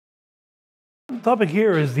The topic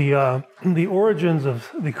here is the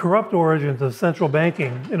corrupt origins of central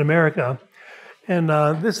banking in America, and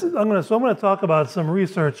I'm going to talk about some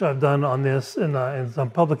research I've done on this in some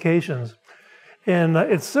publications, and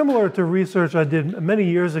it's similar to research I did many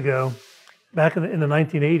years ago, back in the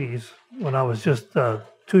 1980s when I was just 2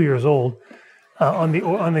 years old, on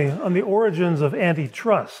the origins of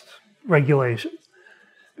antitrust regulations.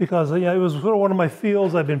 Because it was sort of one of my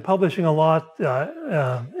fields. I've been publishing a lot in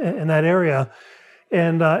that area,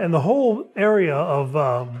 and the whole area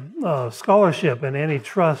of scholarship and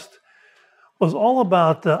antitrust was all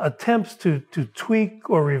about attempts to tweak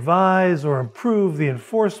or revise or improve the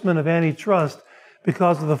enforcement of antitrust,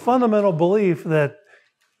 because of the fundamental belief that,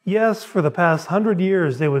 yes, for the past 100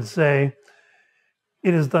 years, they would say,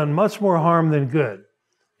 it has done much more harm than good.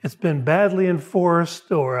 It's been badly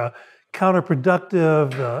enforced or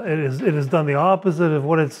counterproductive. It has done the opposite of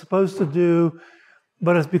what it's supposed to do,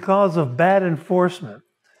 but it's because of bad enforcement.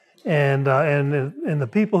 And the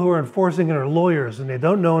people who are enforcing it are lawyers, and they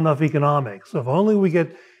don't know enough economics. So if only we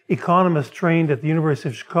get economists trained at the University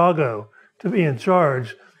of Chicago to be in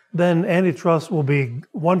charge, then antitrust will be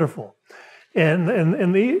wonderful. And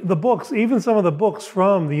the books, even some of the books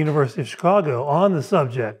from the University of Chicago on the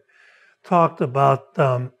subject, talked about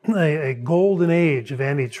a golden age of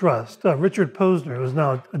antitrust. Richard Posner, who is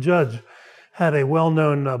now a judge, had a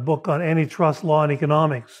well-known book on antitrust law and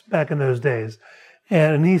economics back in those days,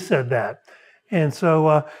 and he said that. And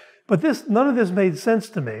so, but none of this made sense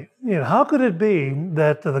to me. How could it be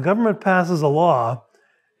that the government passes a law,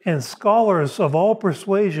 and scholars of all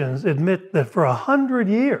persuasions admit that for 100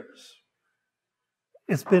 years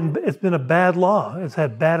it's been a bad law. It's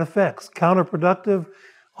had bad effects, counterproductive.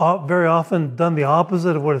 Very often done the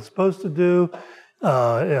opposite of what it's supposed to do.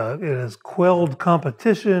 It has quelled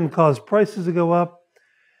competition, caused prices to go up.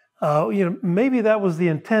 Maybe that was the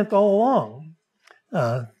intent all along,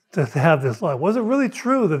 to have this law. Was it really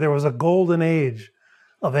true that there was a golden age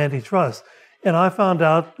of antitrust? And I found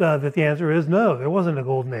out that the answer is no, there wasn't a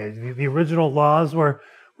golden age. The original laws were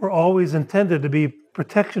always intended to be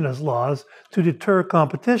protectionist laws to deter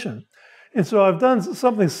competition. And so I've done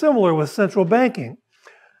something similar with central banking.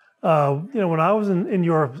 When I was in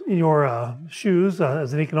your shoes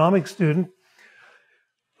as an economics student,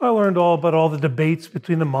 I learned all about all the debates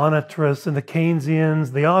between the monetarists and the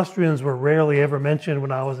Keynesians. The Austrians were rarely ever mentioned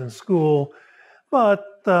when I was in school, but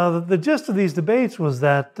the gist of these debates was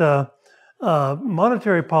that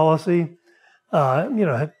monetary policy,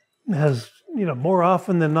 has more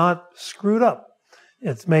often than not screwed up.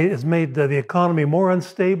 It's made the economy more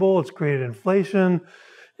unstable. It's created inflation.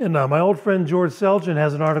 And my old friend George Selgin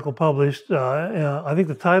has an article published, I think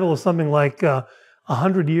the title is something like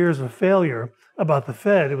 100 Years of Failure, about the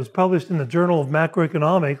Fed. It was published in the Journal of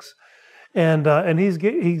Macroeconomics, and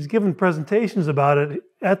he's given presentations about it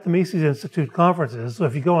at the Mises Institute conferences. So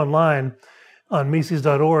if you go online on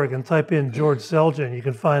Mises.org and type in George Selgin, you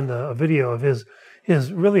can find a video of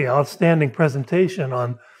his really outstanding presentation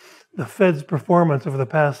on the Fed's performance over the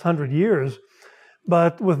past 100 years.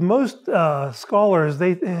 But with most scholars,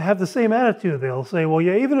 they have the same attitude. They'll say, well,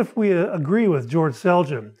 yeah, even if we agree with George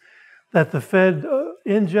Selgin that the Fed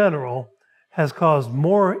in general has caused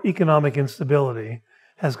more economic instability,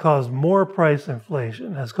 has caused more price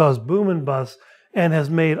inflation, has caused boom and bust, and has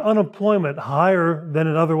made unemployment higher than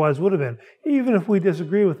it otherwise would have been. Even if we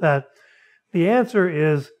disagree with that, the answer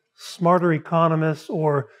is smarter economists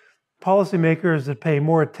or policymakers that pay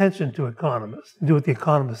more attention to economists, do what the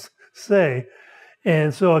economists say.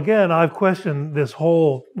 And so again, I've questioned this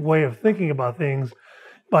whole way of thinking about things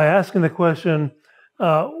by asking the question,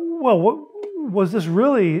 was this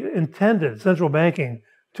really intended, central banking,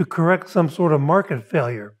 to correct some sort of market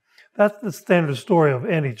failure? That's the standard story of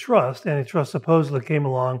antitrust. Antitrust supposedly came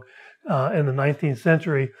along in the 19th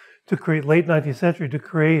century late 19th century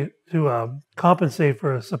to compensate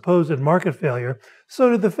for a supposed market failure.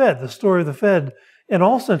 So did the Fed. The story of the Fed and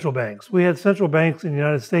all central banks. We had central banks in the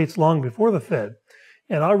United States long before the Fed.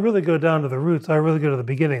 And I really go down to the roots. I really go to the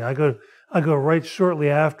beginning. I go right shortly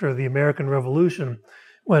after the American Revolution,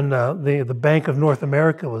 when the Bank of North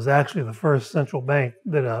America was actually the first central bank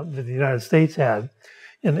that the United States had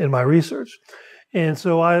in my research. And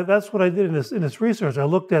so that's what I did in this research. I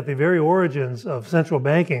looked at the very origins of central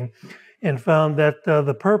banking and found that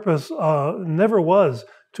the purpose never was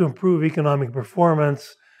to improve economic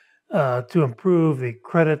performance, to improve the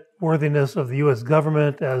credit worthiness of the U.S.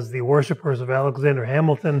 government, as the worshipers of Alexander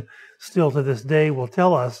Hamilton still to this day will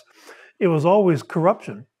tell us. It was always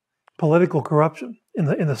corruption, political corruption in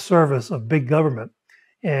the service of big government.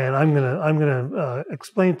 And I'm gonna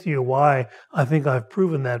explain to you why I think I've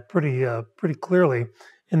proven that pretty clearly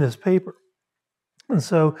in this paper. And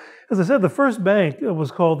so, as I said, the first bank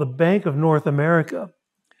was called the Bank of North America.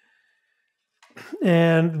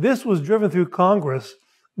 And this was driven through Congress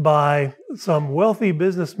by some wealthy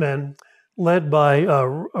businessmen led by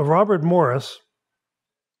Robert Morris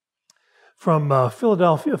from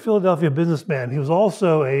Philadelphia, a Philadelphia businessman. He was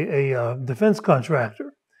also a defense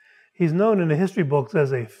contractor. He's known in the history books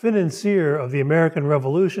as a financier of the American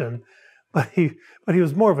Revolution, but he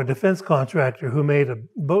was more of a defense contractor who made a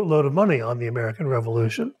boatload of money on the American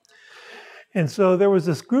Revolution. And so there was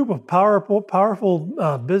this group of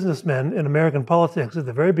powerful businessmen in American politics at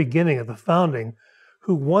the very beginning of the founding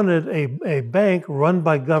who wanted a bank run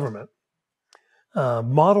by government,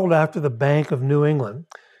 modeled after the Bank of New England.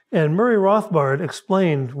 And Murray Rothbard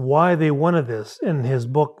explained why they wanted this in his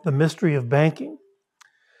book, The Mystery of Banking.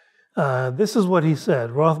 This is what he said.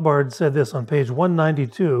 Rothbard said this on page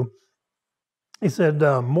 192. He said,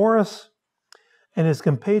 Morris and his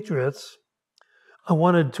compatriots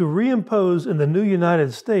wanted to reimpose in the new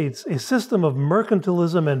United States a system of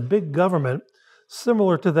mercantilism and big government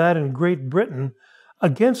similar to that in Great Britain,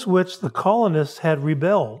 against which the colonists had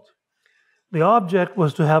rebelled. The object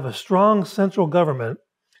was to have a strong central government,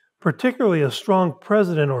 particularly a strong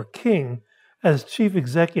president or king as chief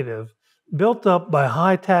executive, built up by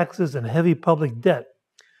high taxes and heavy public debt.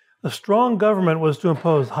 A strong government was to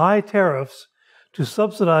impose high tariffs to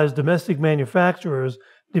subsidize domestic manufacturers,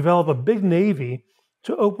 develop a big navy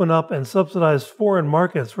to open up and subsidize foreign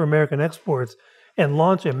markets for American exports, and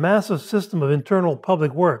launch a massive system of internal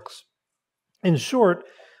public works. In short,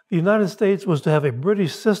 the United States was to have a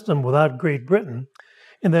British system without Great Britain,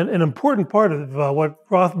 and then an important part of what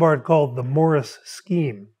Rothbard called the Morris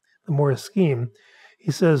scheme. The Morris scheme,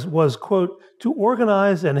 he says, was, quote, to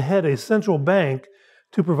organize and head a central bank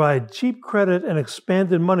to provide cheap credit and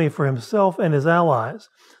expanded money for himself and his allies.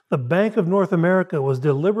 The Bank of North America was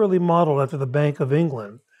deliberately modeled after the Bank of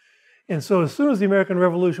England. And so as soon as the American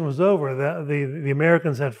Revolution was over, the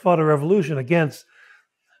Americans had fought a revolution against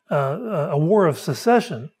a war of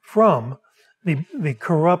secession from the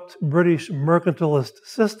corrupt British mercantilist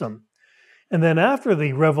system. And then after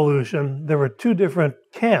the revolution, there were two different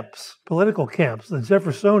camps, political camps, the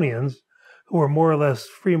Jeffersonians, who were more or less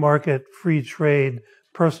free market, free trade,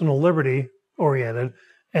 personal liberty oriented,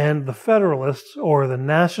 and the Federalists or the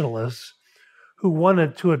Nationalists, who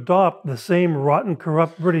wanted to adopt the same rotten,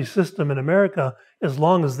 corrupt British system in America as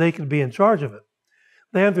long as they could be in charge of it.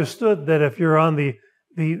 They understood that if you're on the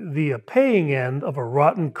paying end of a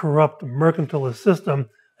rotten, corrupt, mercantilist system,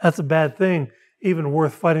 that's a bad thing, even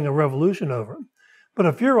worth fighting a revolution over. But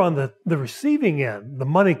if you're on the receiving end, the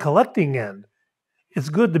money collecting end, it's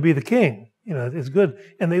good to be the king. You know, it's good.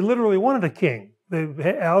 And they literally wanted a king.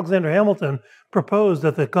 Alexander Hamilton proposed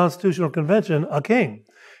at the Constitutional Convention a king.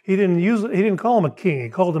 He didn't call him a king. He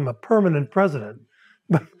called him a permanent president.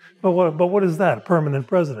 But what is that? A permanent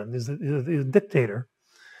president? He's a dictator.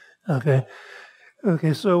 Okay.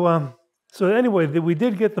 So anyway, we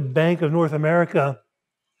did get the Bank of North America,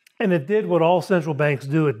 and it did what all central banks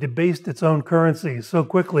do. It debased its own currency so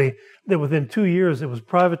quickly that within 2 years it was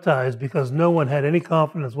privatized because no one had any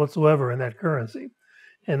confidence whatsoever in that currency,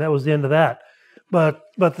 and that was the end of that. But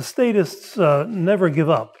the statists never give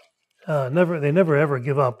up. They never ever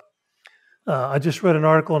give up. I just read an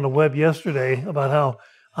article on the web yesterday about how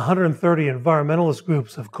 130 environmentalist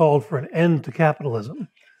groups have called for an end to capitalism.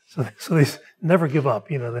 So they never give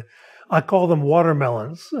up. You know, I call them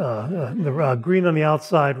watermelons. They're green on the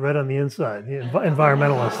outside, red on the inside.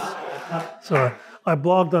 Environmentalists. So I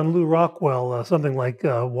blogged on Lou Rockwell something like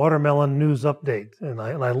Watermelon News Update, and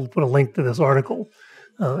I put a link to this article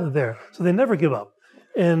there. So they never give up.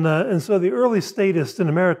 And so the early statists in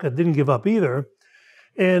America didn't give up either.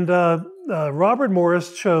 And Robert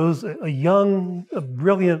Morris chose a young,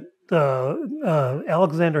 brilliant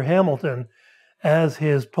Alexander Hamilton as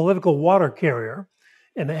his political water carrier.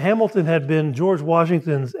 And Hamilton had been George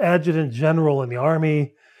Washington's adjutant general in the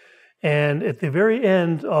army. And at the very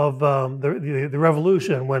end of the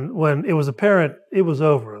revolution, when it was apparent it was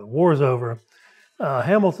over, the war's over,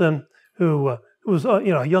 Hamilton, who was a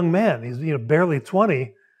young man, he's barely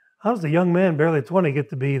 20. How does a young man barely 20 get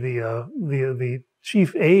to be the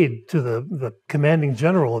chief aide to the commanding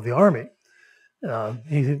general of the army?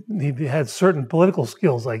 He had certain political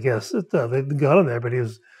skills, I guess, that they got him there. But he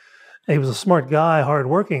was a smart guy,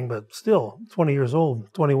 hardworking, but still 20 years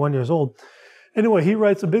old, 21 years old. Anyway, he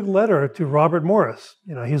writes a big letter to Robert Morris.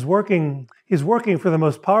 He's working for the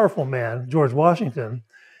most powerful man, George Washington.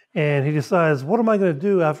 And he decides, what am I going to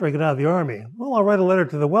do after I get out of the army? Well, I'll write a letter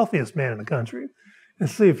to the wealthiest man in the country and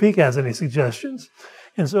see if he has any suggestions.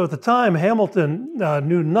 And so at the time, Hamilton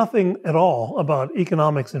knew nothing at all about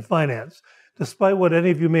economics and finance. despite what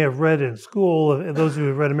any of you may have read in school, those who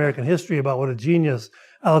have read American history about what a genius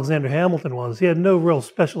Alexander Hamilton was, he had no real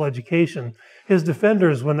special education. His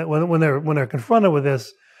defenders, when they're confronted with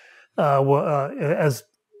this, as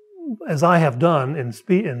I have done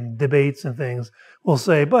in debates and things, will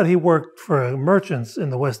say, but he worked for merchants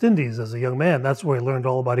in the West Indies as a young man. That's where he learned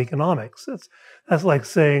all about economics. That's like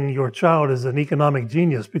saying your child is an economic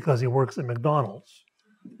genius because he works at McDonald's,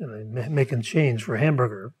 making change for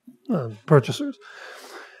hamburger purchasers.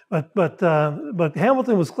 But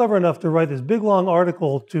Hamilton was clever enough to write this big long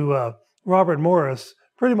article to Robert Morris,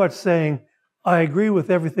 pretty much saying, "I agree with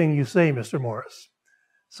everything you say, Mr. Morris."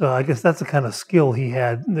 So I guess that's the kind of skill he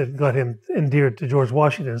had that got him endeared to George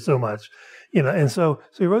Washington so much, And so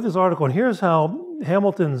he wrote this article, and here's how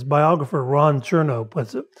Hamilton's biographer Ron Chernow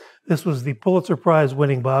puts it. This was the Pulitzer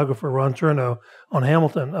Prize-winning biographer Ron Chernow on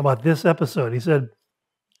Hamilton about this episode. He said,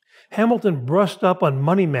 Hamilton brushed up on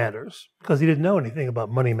money matters because he didn't know anything about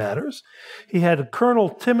money matters. He had Colonel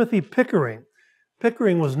Timothy Pickering.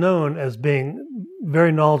 Pickering was known as being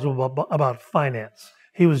very knowledgeable about finance.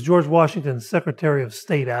 He was George Washington's Secretary of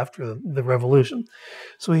State after the Revolution.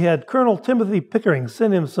 So he had Colonel Timothy Pickering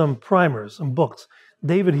send him some primers, some books,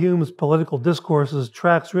 David Hume's Political Discourses,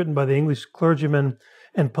 tracts written by the English clergyman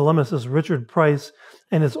and polemicist Richard Price,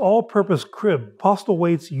 and his all-purpose crib,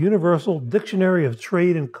 Postlethwaite's Universal Dictionary of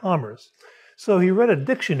Trade and Commerce. So he read a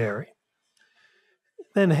dictionary.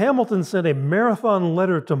 Then Hamilton sent a marathon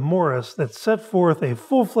letter to Morris that set forth a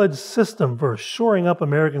full-fledged system for shoring up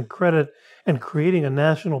American credit and creating a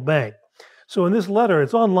national bank. So in this letter,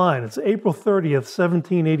 it's online. It's April 30th,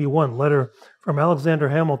 1781, letter from Alexander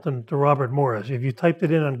Hamilton to Robert Morris. If you typed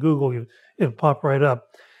it in on Google, it'll pop right up.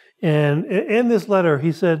 And in this letter,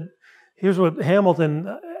 he said, here's what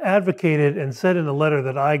Hamilton advocated and said in the letter,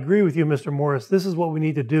 that I agree with you, Mr. Morris. This is what we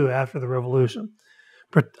need to do after the Revolution.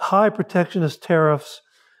 High protectionist tariffs,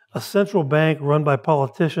 a central bank run by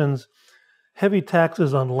politicians, heavy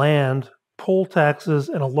taxes on land, poll taxes,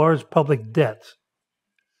 and a large public debt.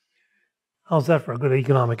 How's that for a good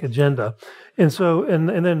economic agenda? And so, and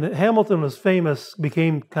then Hamilton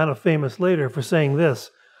became kind of famous later for saying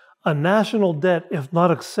this: a national debt, if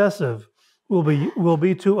not excessive, will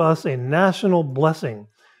be to us a national blessing.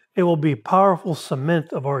 It will be powerful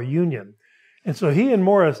cement of our union. And so he and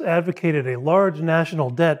Morris advocated a large national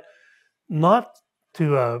debt, not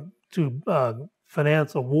to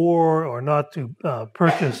finance a war or not to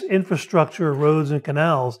purchase infrastructure, roads and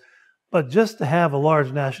canals, but just to have a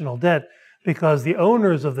large national debt, because the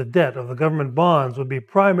owners of the debt, of the government bonds, would be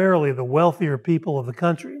primarily the wealthier people of the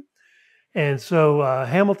country. And so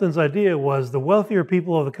Hamilton's idea was the wealthier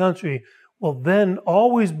people of the country will then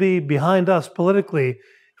always be behind us politically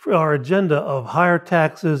for our agenda of higher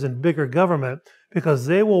taxes and bigger government, because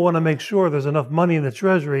they will want to make sure there's enough money in the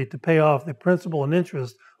Treasury to pay off the principal and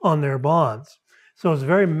interest on their bonds. So it's a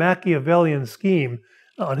very Machiavellian scheme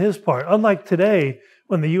on his part. Unlike today,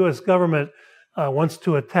 when the U.S. government wants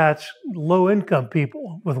to attach low-income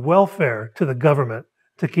people with welfare to the government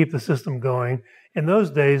to keep the system going. In those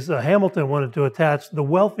days, Hamilton wanted to attach the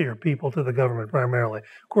wealthier people to the government primarily.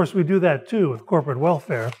 Of course, we do that too with corporate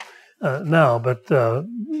welfare now,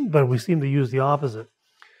 but we seem to use the opposite.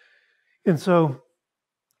 And so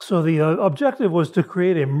the objective was to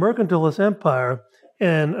create a mercantilist empire,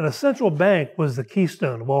 and a central bank was the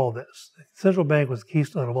keystone of all of this. The central bank was the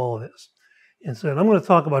keystone of all of this. And so, and I'm going to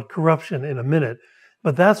talk about corruption in a minute,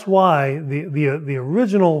 but that's why the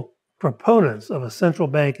original proponents of a central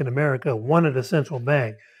bank in America wanted a central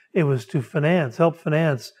bank. It was to help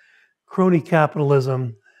finance crony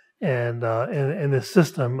capitalism and the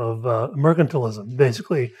system of mercantilism,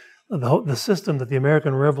 basically the system that the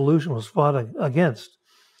American Revolution was fought against.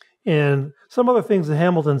 And some other things that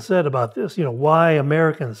Hamilton said about this, why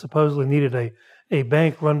Americans supposedly needed a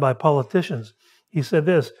bank run by politicians. He said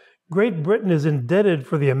this: Great Britain is indebted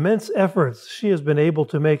for the immense efforts she has been able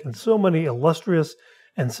to make in so many illustrious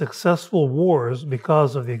and successful wars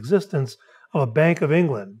because of the existence of a Bank of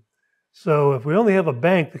England. So if we only have a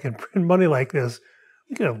bank that can print money like this,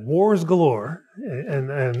 we could have wars galore,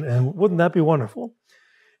 and wouldn't that be wonderful?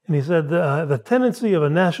 And he said the tendency of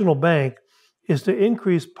a national bank is to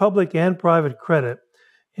increase public and private credit.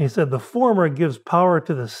 And he said the former gives power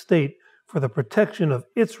to the state for the protection of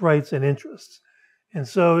its rights and interess. And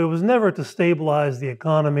so it was never to stabilize the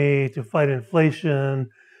economy, to fight inflation,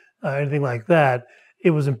 anything like that.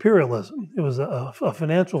 It was imperialism. It was a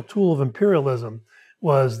financial tool of imperialism,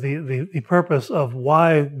 was the purpose of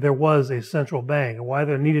why there was a central bank and why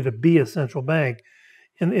there needed to be a central bank,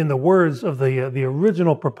 in the words of the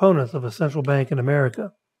original proponents of a central bank in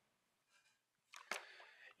America.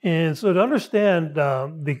 And so to understand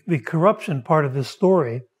the corruption part of this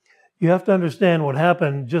story, you have to understand what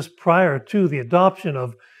happened just prior to the adoption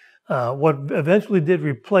of what eventually did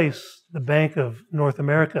replace the Bank of North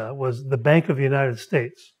America was the Bank of the United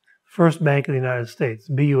States, First Bank of the United States,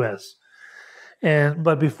 BUS.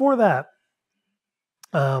 But before that,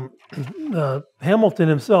 Hamilton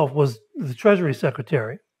himself was the Treasury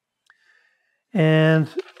Secretary. And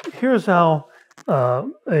here's how a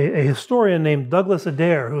historian named Douglas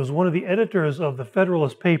Adair, who was one of the editors of the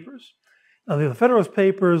Federalist Papers. Now, the Federalist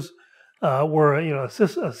Papers were,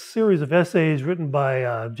 a series of essays written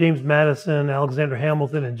by James Madison, Alexander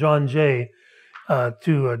Hamilton, and John Jay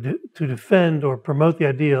to defend or promote the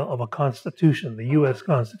idea of a constitution, the U.S.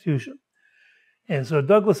 Constitution. And so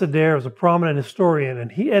Douglas Adair was a prominent historian,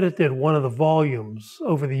 and he edited one of the volumes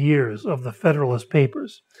over the years of the Federalist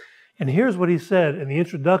Papers. And here's what he said in the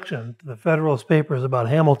introduction to the Federalist Papers about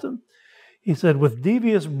Hamilton. He said, "With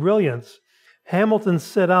devious brilliance, Hamilton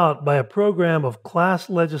set out by a program of class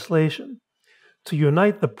legislation to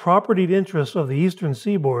unite the propertied interests of the Eastern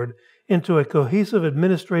Seaboard into a cohesive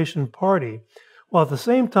administration party, while at the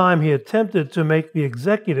same time he attempted to make the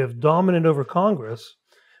executive dominant over Congress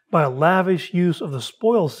by a lavish use of the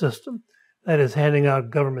spoils system, that is, handing out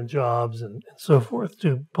government jobs and so forth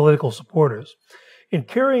to political supporters. In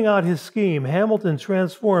carrying out his scheme, Hamilton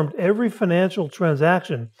transformed every financial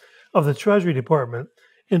transaction of the Treasury Department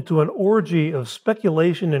into an orgy of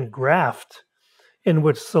speculation and graft, in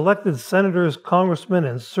which selected senators, congressmen,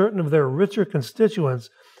 and certain of their richer constituents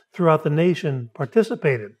throughout the nation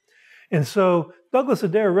participated." And so Douglas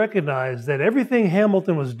Adair recognized that everything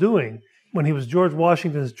Hamilton was doing when he was George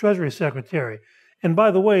Washington's Treasury Secretary, and by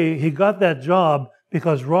the way, he got that job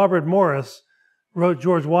because Robert Morris wrote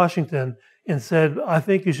George Washington and said, "I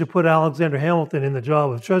think you should put Alexander Hamilton in the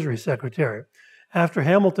job of Treasury Secretary." After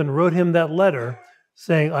Hamilton wrote him that letter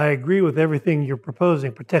saying, "I agree with everything you're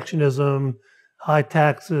proposing, protectionism, high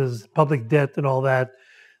taxes, public debt, and all that,"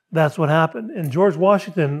 that's what happened. And George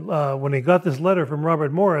Washington, when he got this letter from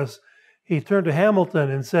Robert Morris, he turned to Hamilton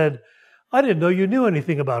and said, "I didn't know you knew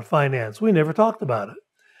anything about finance. We never talked about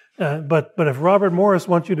it. But if Robert Morris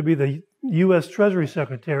wants you to be the U.S. Treasury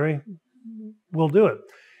Secretary, we'll do it."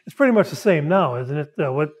 It's pretty much the same now, isn't it?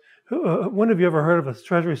 When have you ever heard of a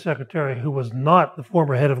Treasury Secretary who was not the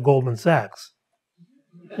former head of Goldman Sachs?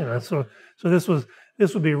 So this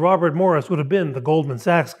would be Robert Morris would have been the Goldman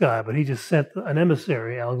Sachs guy, but he just sent an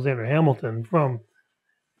emissary, Alexander Hamilton, from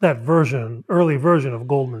that early version of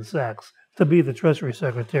Goldman Sachs, to be the Treasury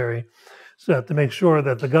Secretary, so to make sure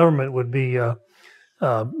that the government would be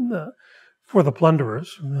for the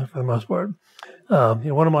plunderers, for the most part.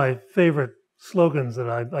 One of my favorite slogans that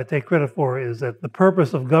I take credit for is that the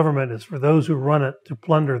purpose of government is for those who run it to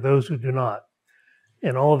plunder those who do not.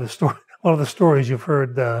 And all of the stories you've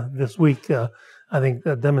heard this week, I think,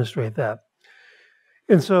 demonstrate that.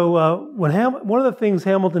 And so one of the things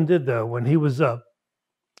Hamilton did, though, when he was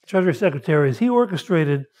Treasury Secretary, is he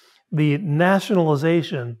orchestrated the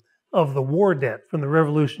nationalization of the war debt from the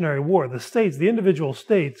Revolutionary War. The individual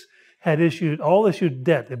states had issued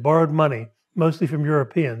debt. They borrowed money, mostly from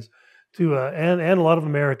Europeans, and a lot of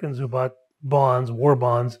Americans who bought bonds, war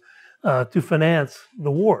bonds, to finance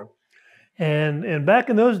the war. And back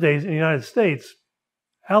in those days in the United States,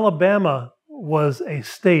 Alabama was a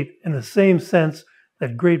state in the same sense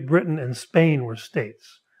that Great Britain and Spain were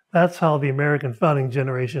states. That's how the American founding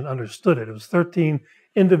generation understood it. It was 13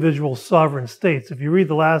 individual sovereign states. If you read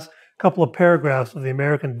the last couple of paragraphs of the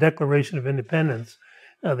American Declaration of Independence,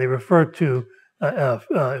 they refer to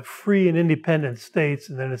free and independent states,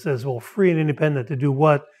 and then it says, well, free and independent to do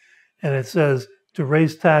what? And it says to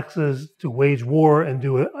raise taxes, to wage war, and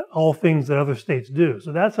do all things that other states do.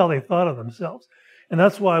 So that's how they thought of themselves. And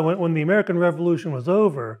that's why when the American Revolution was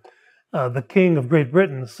over, the King of Great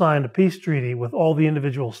Britain signed a peace treaty with all the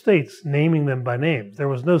individual states, naming them by names. There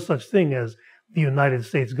was no such thing as the United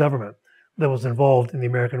States government that was involved in the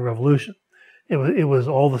American Revolution. It was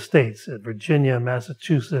all the states, Virginia,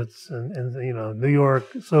 Massachusetts, and New York,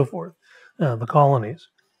 and so forth, the colonies.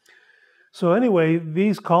 So anyway,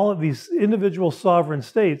 these individual sovereign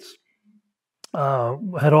states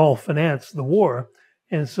had all financed the war.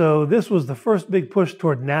 And so this was the first big push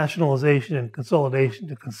toward nationalization and consolidation,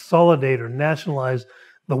 to consolidate or nationalize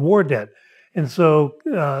the war debt. And so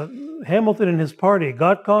Hamilton and his party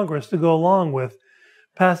got Congress to go along with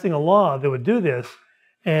passing a law that would do this.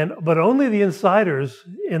 But only the insiders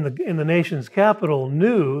in the nation's capital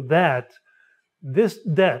knew that this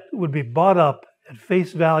debt would be bought up at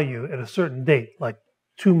face value at a certain date, like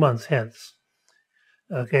 2 months hence.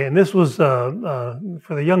 Okay, and this was, for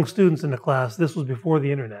the young students in the class, this was before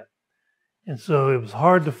the internet. And so it was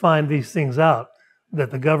hard to find these things out,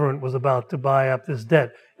 that the government was about to buy up this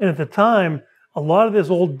debt. And at the time, a lot of this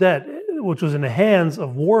old debt, which was in the hands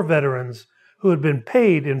of war veterans who had been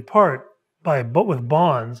paid in part with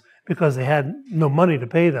bonds because they had no money to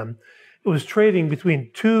pay them, it was trading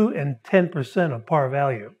between 2 and 10% of par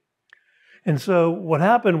value. And so what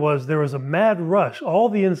happened was there was a mad rush. All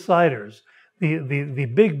the insiders,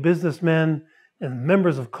 the big businessmen and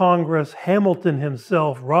members of Congress, Hamilton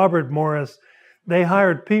himself, Robert Morris, they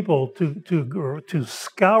hired people to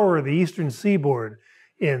scour the eastern seaboard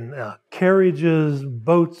in carriages,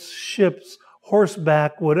 boats, ships,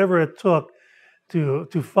 horseback, whatever it took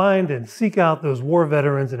to find and seek out those war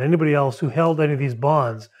veterans and anybody else who held any of these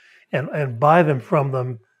bonds and buy them from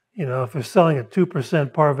them. You know, if they're selling at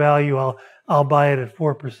 2% par value, I'll buy it at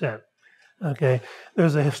 4%. Okay,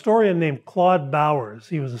 there's a historian named Claude Bowers.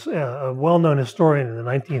 He was a well-known historian in the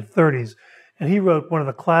 1930s, and he wrote one of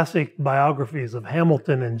the classic biographies of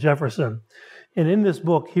Hamilton and Jefferson. And in this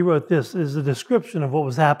book, he wrote this is a description of what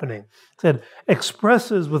was happening. It said,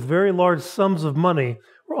 expresses with very large sums of money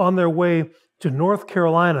were on their way to North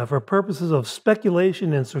Carolina for purposes of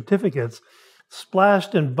speculation in certificates,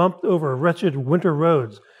 splashed and bumped over wretched winter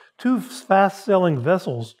roads. 2 fast-sailing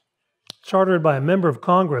vessels, chartered by a member of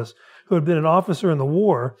Congress who had been an officer in the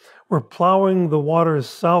war, were plowing the waters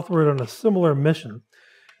southward on a similar mission.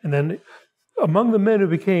 And then among the men who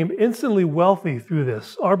became instantly wealthy through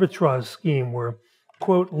this arbitrage scheme were,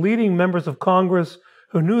 quote, leading members of Congress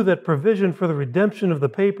who knew that provision for the redemption of the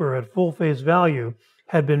paper at full face value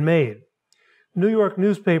had been made. New York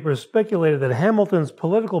newspapers speculated that Hamilton's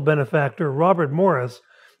political benefactor, Robert Morris,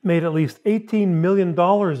 made at least $18 million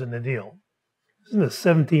in the deal. This is in the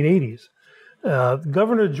 1780s.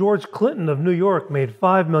 Governor George Clinton of New York made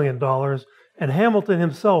 $5 million, and Hamilton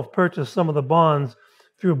himself purchased some of the bonds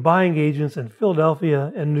through buying agents in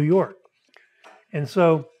Philadelphia and New York. And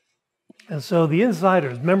so the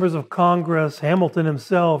insiders, members of Congress, Hamilton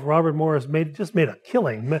himself, Robert Morris, just made a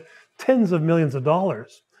killing, tens of millions of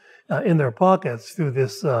dollars in their pockets through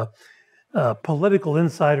this political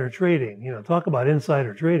insider trading. You know, talk about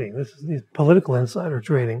insider trading. This is political insider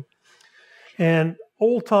trading. And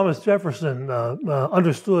old Thomas Jefferson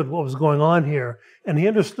understood what was going on here, and he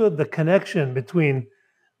understood the connection between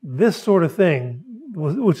this sort of thing,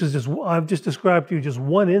 which is just, I've just described to you just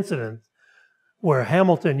one incident where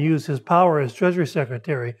Hamilton used his power as Treasury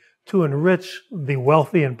Secretary to enrich the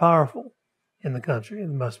wealthy and powerful in the country,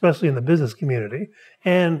 especially in the business community,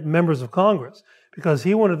 and members of Congress, because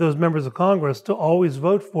he wanted those members of Congress to always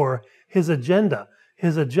vote for his agenda.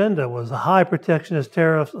 His agenda was high protectionist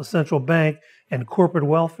tariffs, a central bank, and corporate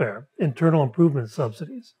welfare, internal improvement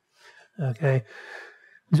subsidies. Okay.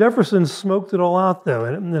 Jefferson smoked it all out, though.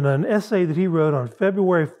 And in an essay that he wrote on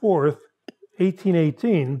February 4th,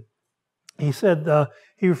 1818, he said,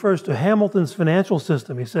 he refers to Hamilton's financial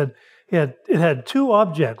system. He said it had 2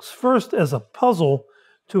 objects. First, as a puzzle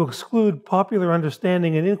to exclude popular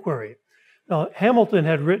understanding and inquiry. Now, Hamilton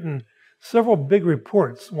had written several big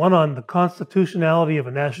reports, one on the constitutionality of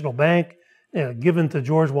a national bank, given to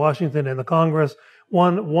George Washington and the Congress,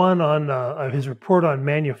 one on his report on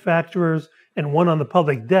manufacturers, and one on the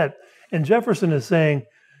public debt. And Jefferson is saying,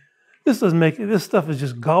 this stuff is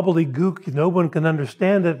just gobbledygook. No one can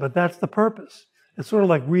understand it, but that's the purpose. It's sort of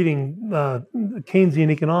like reading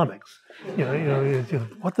Keynesian economics.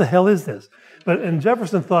 What the hell is this? And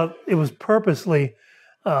Jefferson thought it was purposely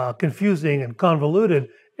confusing and convoluted.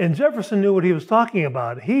 And Jefferson knew what he was talking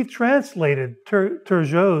about. He translated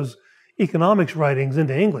Turgot's economics writings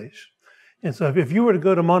into English. And so if you were to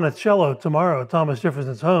go to Monticello tomorrow, Thomas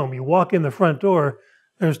Jefferson's home, you walk in the front door,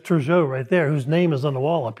 there's Turgot right there, whose name is on the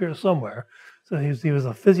wall up here somewhere. So he was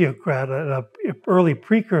a physiocrat, an early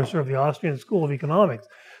precursor of the Austrian School of Economics.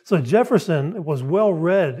 So Jefferson was well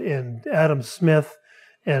read in Adam Smith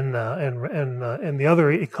and the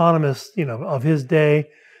other economists, of his day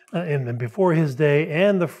and before his day,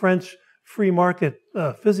 and the French free market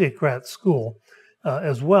physiocrat school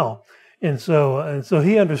as well. And so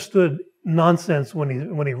he understood nonsense when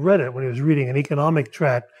he read it, when he was reading an economic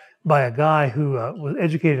tract by a guy who was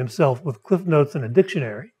educated himself with cliff notes and a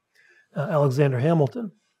dictionary, Alexander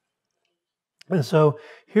Hamilton. And so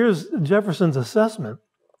here's Jefferson's assessment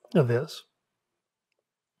of this.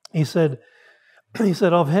 He said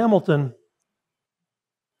of Hamilton,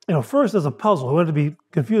 first as a puzzle, it wanted to be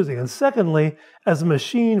confusing, and secondly, as a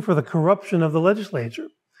machine for the corruption of the legislature.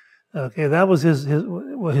 Okay, that was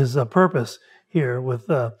his purpose here with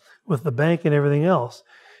the bank and everything else.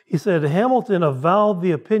 He said Hamilton avowed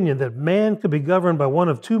the opinion that man could be governed by one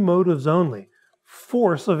of 2 motives only: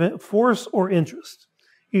 force or interest.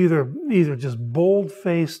 Either just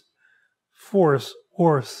bold-faced force,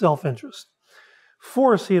 or self-interest.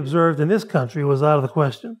 Force, he observed, in this country was out of the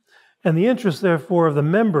question, and the interest, therefore, of the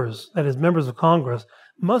members, that is, members of Congress,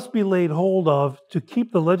 must be laid hold of to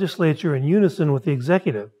keep the legislature in unison with the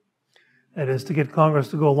executive. That is, to get Congress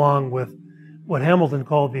to go along with what Hamilton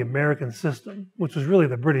called the American system, which was really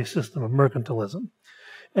the British system of mercantilism.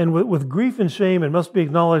 And with grief and shame, it must be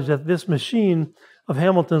acknowledged that this machine of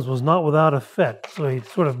Hamilton's was not without effect. So he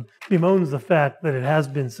sort of bemoans the fact that it has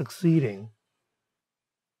been succeeding.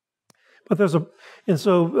 But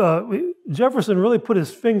Jefferson really put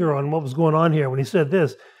his finger on what was going on here when he said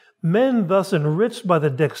this: men thus enriched by the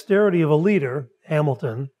dexterity of a leader,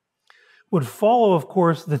 Hamilton, would follow, of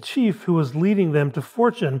course, the chief who was leading them to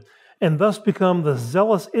fortune, and thus become the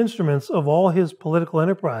zealous instruments of all his political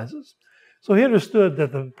enterprises. So he understood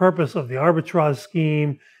that the purpose of the arbitrage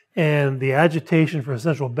scheme and the agitation for a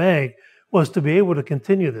central bank was to be able to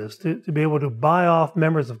continue this, to be able to buy off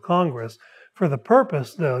members of Congress for the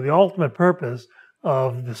purpose, though, the ultimate purpose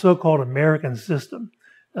of the so-called American system,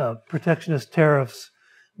 protectionist tariffs,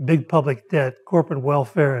 big public debt, corporate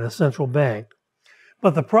welfare, and a central bank.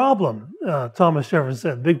 But the problem, Thomas Jefferson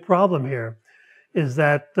said, the big problem here is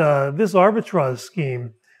that this arbitrage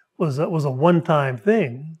scheme was a one-time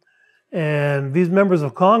thing. And these members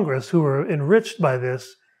of Congress who were enriched by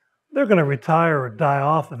this, they're going to retire or die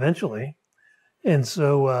off eventually. And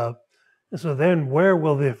so then where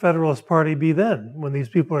will the Federalist Party be then when these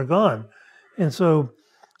people are gone? And so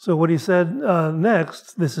what he said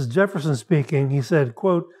next, this is Jefferson speaking, he said,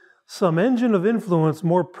 quote, "Some engine of influence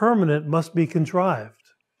more permanent must be contrived."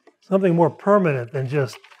 Something more permanent than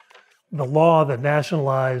just the law that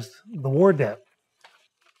nationalized the war debt.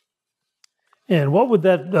 And what would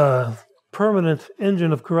that permanent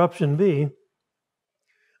engine of corruption be?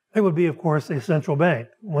 It would be, of course, a central bank.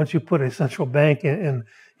 Once you put a central bank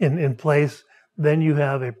in place, then you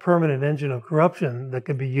have a permanent engine of corruption that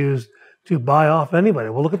can be used to buy off anybody.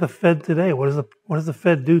 Well, look at the Fed today. What does the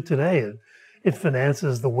Fed do today? It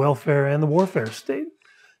finances the welfare and the warfare state,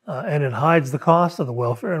 and it hides the cost of the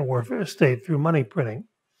welfare and warfare state through money printing.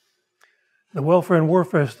 The welfare and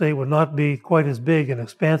warfare state would not be quite as big and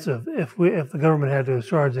expansive if the government had to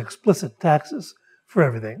charge explicit taxes for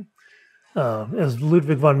everything. As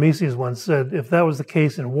Ludwig von Mises once said, if that was the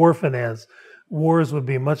case in war finance, wars would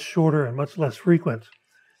be much shorter and much less frequent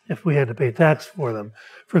if we had to pay tax for them.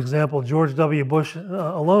 For example, George W. Bush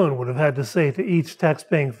alone would have had to say to each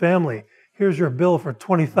tax-paying family, here's your bill for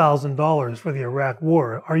 $20,000 for the Iraq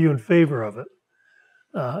War. Are you in favor of it?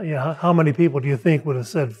 How many people do you think would have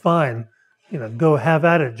said, fine, go have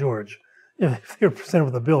at it, George, if they were presented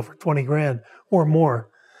with a bill for 20 grand or more,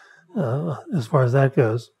 as far as that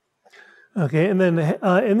goes. Okay, and then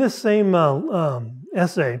in this same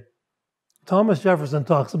essay, Thomas Jefferson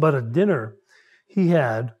talks about a dinner he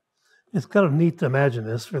had. It's kind of neat to imagine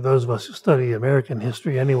this for those of us who study American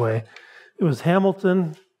history anyway. It was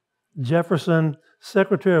Hamilton, Jefferson,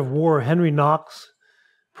 Secretary of War Henry Knox,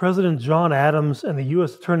 President John Adams, and the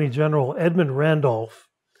U.S. Attorney General Edmund Randolph.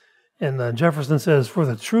 And Jefferson says, for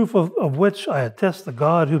the truth of which I attest the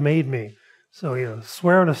God who made me. So,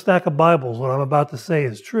 swear on a stack of Bibles what I'm about to say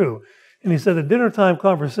is true. And he said the dinner time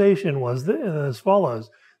conversation was as follows.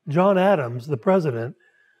 John Adams, the president,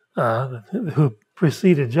 who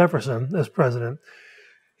preceded Jefferson as president,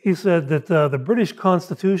 he said that the British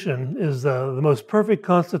Constitution is the most perfect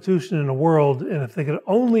constitution in the world, and if they could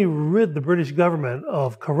only rid the British government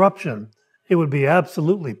of corruption, it would be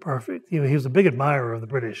absolutely perfect. He was a big admirer of the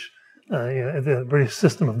British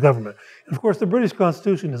system of government. And of course, the British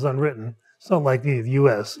Constitution is unwritten. It's not like the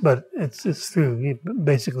U.S., but it's through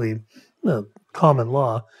basically common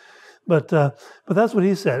law. But that's what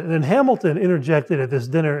he said. And then Hamilton interjected at this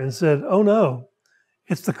dinner and said, "Oh no,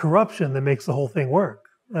 it's the corruption that makes the whole thing work.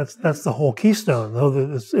 That's the whole keystone.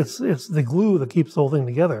 It's the glue that keeps the whole thing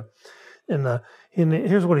together." And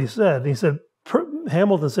here's what he said. He said,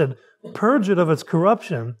 Hamilton said, "Purge it of its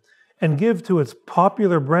corruption and give to its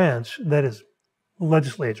popular branch, that is,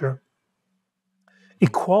 legislature,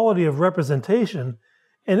 equality of representation,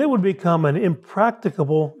 and it would become an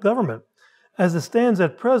impracticable government. As it stands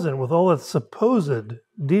at present, with all its supposed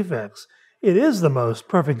defects, it is the most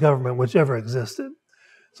perfect government which ever existed."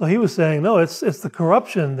 So he was saying, no, it's the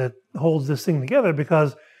corruption that holds this thing together,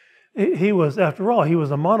 because he was, after all, he was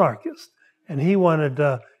a monarchist, and he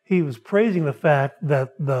was praising the fact that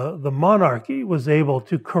the monarchy was able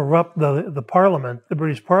to corrupt the Parliament, the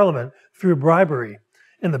British Parliament, through bribery.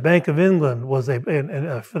 And the Bank of England was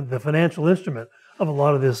the financial instrument of a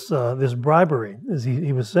lot of this bribery, as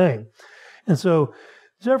he was saying. And so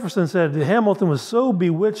Jefferson said Hamilton was so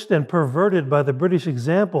bewitched and perverted by the British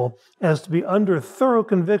example as to be under thorough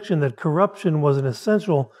conviction that corruption was an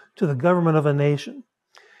essential to the government of a nation.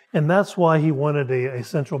 And that's why he wanted a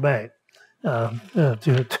central bank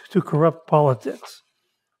to corrupt politics.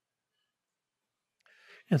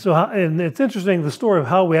 And so, and it's interesting, the story of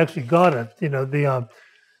how we actually got it.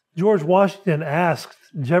 George Washington asked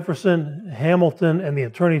Jefferson, Hamilton, and the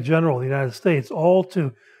Attorney General of the United States all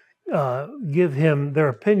to give him their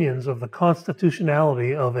opinions of the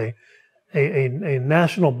constitutionality of a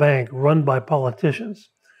national bank run by politicians.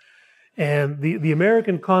 And the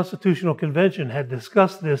American Constitutional Convention had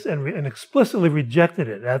discussed this and explicitly rejected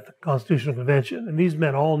it at the Constitutional Convention. And these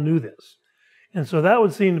men all knew this. And so that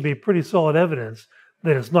would seem to be pretty solid evidence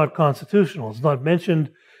that it's not constitutional. It's not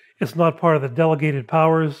mentioned. It's not part of the delegated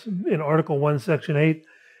powers in Article 1, Section 8.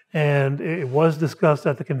 And it was discussed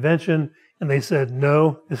at the convention. And they said,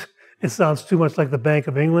 no, it sounds too much like the Bank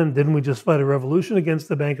of England. Didn't we just fight a revolution against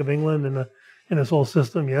the Bank of England in this whole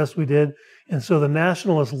system? Yes, we did. And so the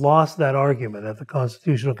nationalists lost that argument at the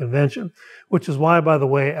Constitutional Convention, which is why, by the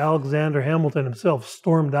way, Alexander Hamilton himself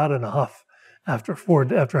stormed out in a huff after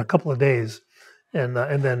a couple of days. And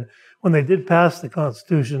then when they did pass the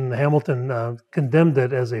Constitution, Hamilton condemned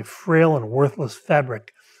it as a frail and worthless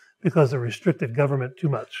fabric because it restricted government too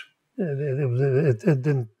much. It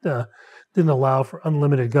didn't allow for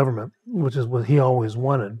unlimited government, which is what he always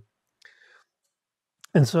wanted.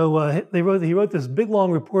 And so he wrote this big,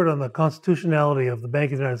 long report on the constitutionality of the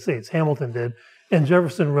Bank of the United States. Hamilton did, and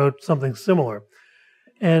Jefferson wrote something similar.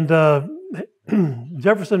 And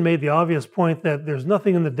Jefferson made the obvious point that there's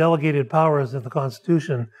nothing in the delegated powers of the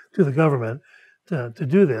Constitution to the government to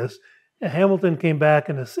do this. And Hamilton came back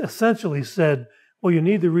and essentially said, well, you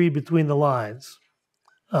need to read between the lines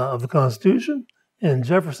of the Constitution. And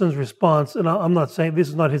Jefferson's response, and I'm not saying this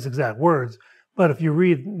is not his exact words, but if you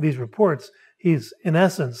read these reports, he's in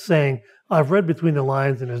essence saying, I've read between the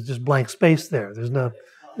lines and there's just blank space there. There's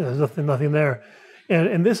nothing there.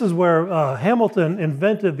 And this is where Hamilton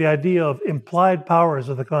invented the idea of implied powers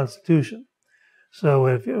of the Constitution. So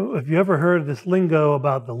if you ever heard this lingo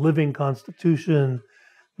about the living Constitution,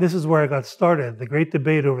 this is where it got started, the great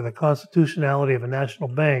debate over the constitutionality of a national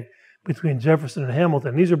bank between Jefferson and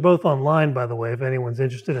Hamilton. These are both online, by the way, if anyone's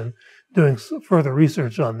interested in doing further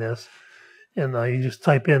research on this. And you just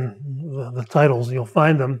type in the titles and you'll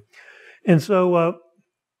find them. And so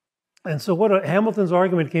what Hamilton's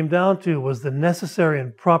argument came down to was the necessary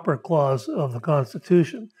and proper clause of the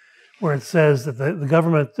Constitution, where it says that the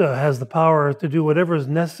government has the power to do whatever is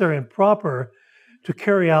necessary and proper to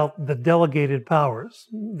carry out the delegated powers.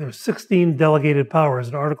 There's 16 delegated powers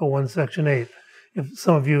in Article 1, Section 8. If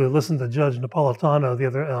some of you listened to Judge Napolitano the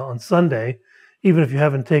other on Sunday, even if you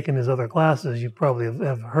haven't taken his other classes, you probably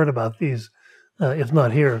have heard about these, if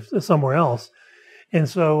not here, somewhere else. And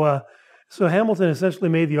so Hamilton essentially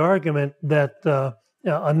made the argument that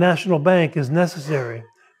a national bank is necessary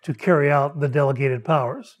to carry out the delegated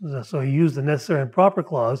powers. So he used the necessary and proper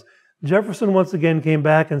clause. Jefferson once again came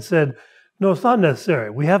back and said, no, it's not necessary.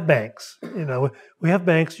 We have banks. We have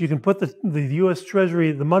banks. You can put the U.S.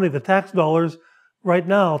 Treasury, the money, the tax dollars right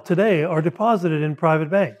now, today, are deposited in private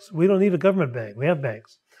banks. We don't need a government bank. We have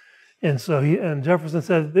banks. And Jefferson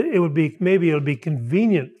said it would be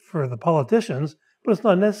convenient for the politicians, but it's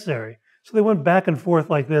not necessary. So they went back and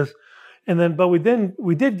forth like this. But we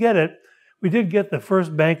did get it. We did get the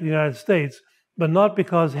first bank in the United States, but not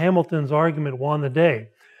because Hamilton's argument won the day.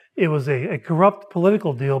 It was a corrupt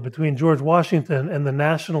political deal between George Washington and the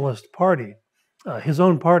Nationalist Party, his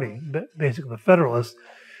own party, basically the Federalists.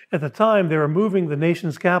 At the time, they were moving the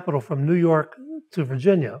nation's capital from New York to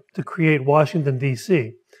Virginia to create Washington,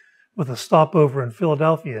 D.C., with a stopover in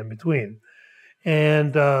Philadelphia in between.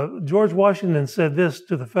 And George Washington said this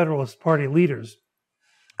to the Federalist Party leaders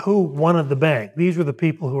who wanted the bank. These were the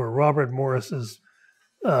people who were Robert Morris's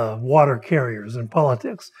water carriers in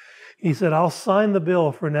politics. He said, I'll sign the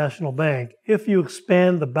bill for a national bank if you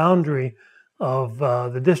expand the boundary of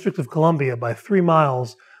the District of Columbia by 3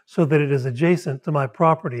 miles so that it is adjacent to my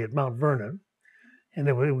property at Mount Vernon. And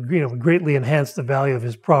it would greatly enhance the value of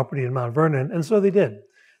his property in Mount Vernon. And so they did.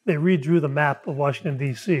 They redrew the map of Washington,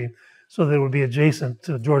 D.C., so that it would be adjacent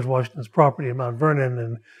to George Washington's property in Mount Vernon,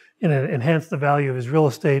 and it enhanced the value of his real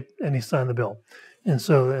estate, and he signed the bill. And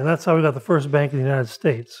that's how we got the first bank in the United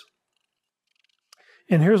States.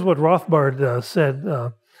 And here's what Rothbard said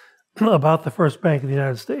about the first bank in the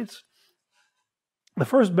United States. The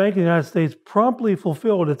first bank in the United States promptly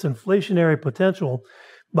fulfilled its inflationary potential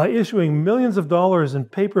by issuing millions of dollars in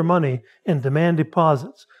paper money and demand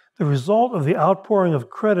deposits. The result of the outpouring of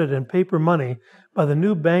credit and paper money by the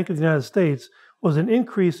new Bank of the United States was an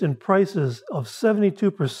increase in prices of 72%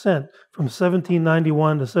 from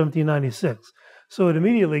 1791 to 1796. So it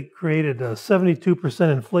immediately created a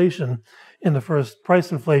 72% inflation in the first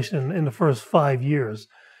price inflation in the first 5 years.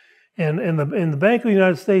 And the Bank of the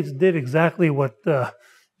United States did exactly what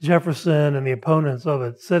Jefferson and the opponents of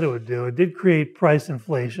it said it would do. It did create price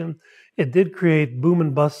inflation. It did create boom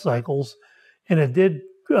and bust cycles, and it did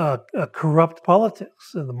corrupt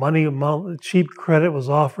politics. And the money, cheap credit was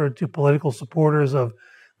offered to political supporters of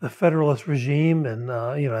the Federalist regime, and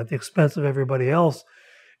at the expense of everybody else.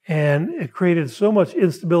 And it created so much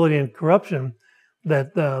instability and corruption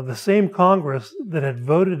that the same Congress that had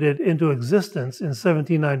voted it into existence in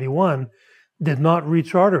 1791 did not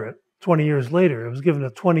recharter it 20 years later. It was given a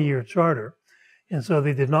 20-year charter. And so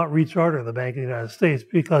they did not recharter the Bank of the United States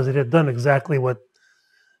because it had done exactly what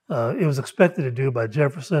it was expected to do by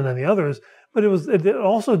Jefferson and the others, but it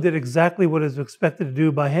also did exactly what it was expected to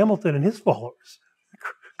do by Hamilton and his followers,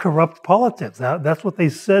 corrupt politics. That's what they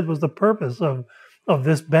said was the purpose of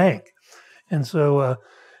this bank. And so,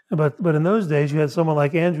 but in those days, you had someone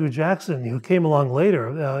like Andrew Jackson who came along later.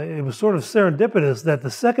 It was sort of serendipitous that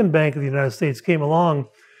the second Bank of the United States came along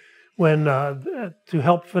when to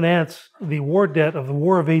help finance the war debt of the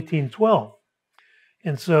War of 1812.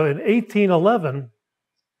 And so in 1811,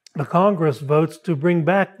 the Congress votes to bring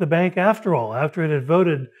back the bank after all. After it had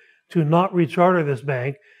voted to not recharter this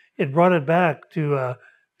bank, it brought it back to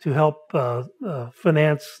help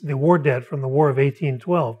finance the war debt from the War of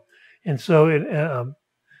 1812. And so, not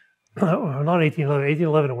 1811,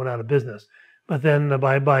 1811 it went out of business. But then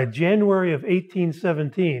by January of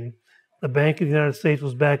 1817, the Bank of the United States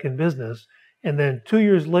was back in business. And then 2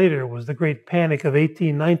 years later was the Great Panic of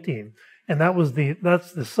 1819. And that's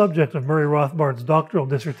the subject of Murray Rothbard's doctoral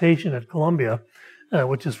dissertation at Columbia,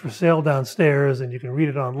 which is for sale downstairs, and you can read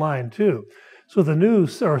it online too. So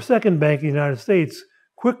the second Bank of the United States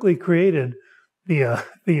quickly created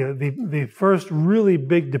the first really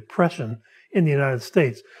big depression in the United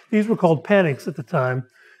States. These were called panics at the time.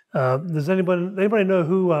 Does anybody know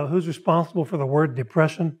who's responsible for the word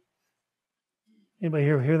depression? Anybody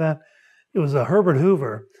hear that? It was Herbert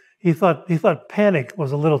Hoover. He thought panic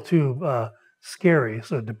was a little too scary,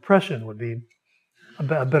 so depression would be a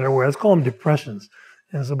better word. Let's call them depressions.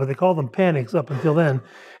 And so, but they called them panics up until then.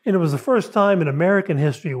 And it was the first time in American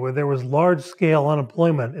history where there was large-scale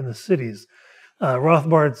unemployment in the cities.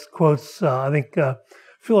 Rothbard quotes, I think,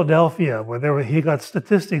 Philadelphia, where he got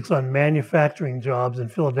statistics on manufacturing jobs in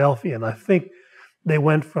Philadelphia, and I think they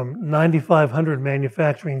went from 9,500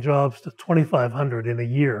 manufacturing jobs to 2,500 in a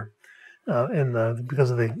year.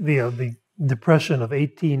 Because of the Depression of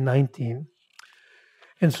 1819.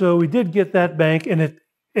 And so we did get that bank, and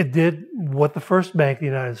it did what the first Bank of the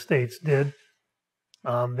United States did.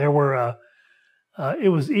 There were, it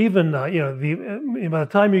was even, by the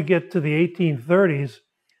time you get to the 1830s,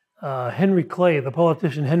 Henry Clay, the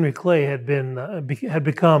politician Henry Clay, had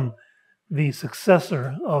become the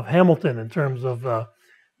successor of Hamilton in terms of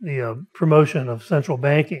the promotion of central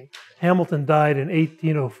banking. Hamilton died in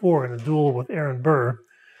 1804 in a duel with Aaron Burr.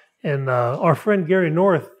 And our friend Gary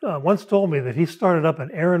North once told me that he started up an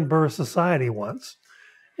Aaron Burr Society once.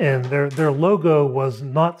 And their logo was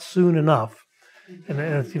 "Not Soon Enough."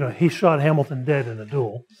 And he shot Hamilton dead in a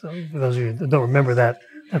duel. So for those of you that don't remember that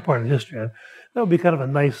part of history, that would be kind of a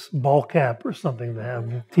nice ball cap or something to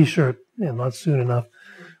have. A T-shirt, "Not Soon Enough."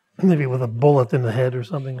 Maybe with a bullet in the head or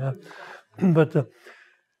something.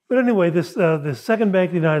 But anyway, the second Bank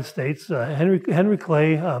of the United States, Henry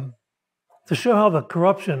Clay, to show how the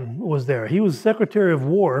corruption was there. He was Secretary of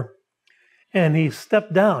War, and he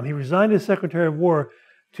stepped down. He resigned as Secretary of War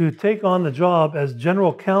to take on the job as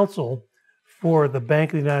General Counsel for the Bank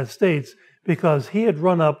of the United States because he had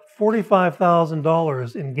run up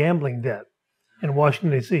 $45,000 in gambling debt in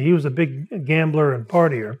Washington, D.C. He was a big gambler and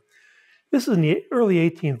partier. This is in the early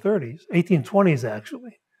 1820s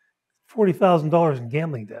actually. $40,000 in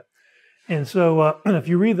gambling debt. And so if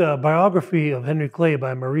you read the biography of Henry Clay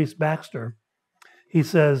by Maurice Baxter, he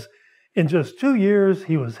says, in just 2 years,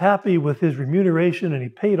 he was happy with his remuneration and he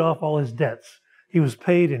paid off all his debts. He was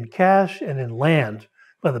paid in cash and in land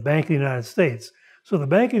by the Bank of the United States. So the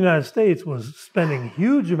Bank of the United States was spending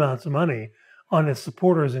huge amounts of money on its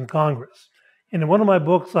supporters in Congress. And in one of my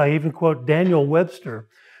books, I even quote Daniel Webster,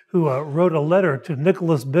 who wrote a letter to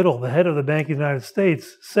Nicholas Biddle, the head of the Bank of the United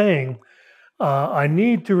States, saying, I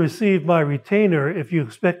need to receive my retainer if you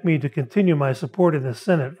expect me to continue my support in the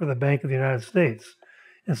Senate for the Bank of the United States.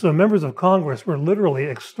 And so members of Congress were literally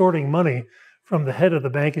extorting money from the head of the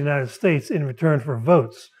Bank of the United States in return for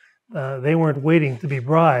votes. They weren't waiting to be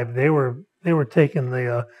bribed. They were taking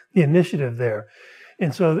the initiative there.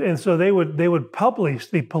 And so they would publish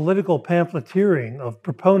the political pamphleteering of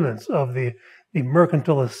proponents of the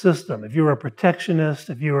mercantilist system. If you were a protectionist,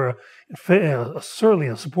 if you were certainly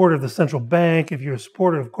a supporter of the central bank, if you're a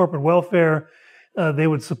supporter of corporate welfare, they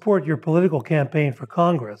would support your political campaign for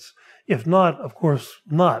Congress. If not, of course,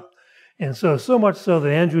 not. And so much so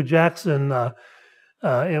that Andrew Jackson,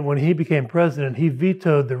 and when he became president, he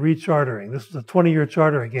vetoed the rechartering. This was a 20-year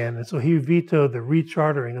charter again, and so he vetoed the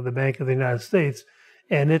rechartering of the Bank of the United States,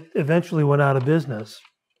 and it eventually went out of business.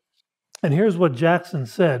 And here's what Jackson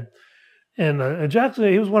said. And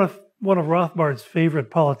Jackson, he was one of Rothbard's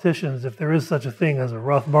favorite politicians, if there is such a thing as a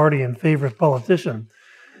Rothbardian favorite politician.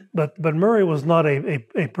 But Murray was not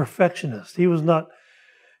a perfectionist. He was not.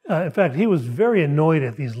 In fact, he was very annoyed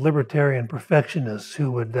at these libertarian perfectionists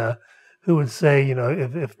who would say,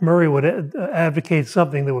 if Murray would advocate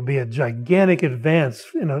something that would be a gigantic advance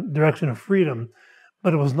in a direction of freedom,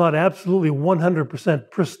 but it was not absolutely 100%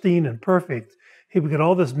 pristine and perfect, he would get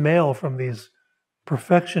all this mail from these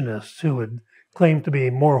perfectionists who would claim to be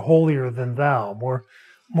more holier than thou, more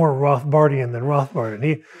Rothbardian than Rothbard.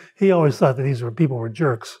 And he always thought that these people were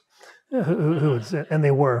jerks, who would say, and they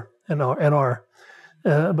were and are.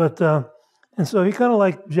 And so he kind of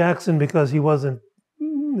liked Jackson because he wasn't,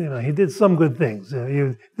 he did some good things.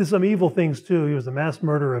 He did some evil things too. He was a mass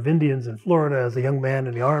murderer of Indians in Florida as a young man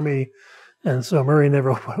in the Army. And so Murray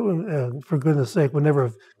never, for goodness sake, would never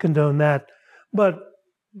have condoned that. But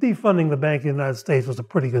defunding the Bank of the United States was a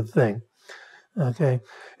pretty good thing. Okay.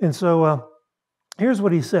 And so here's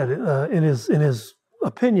what he said in his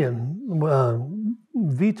opinion,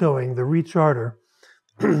 vetoing the recharter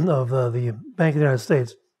of the Bank of the United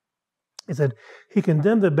States. He said he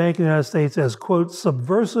condemned the Bank of the United States as, quote,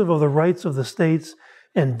 subversive of the rights of the states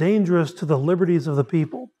and dangerous to the liberties of the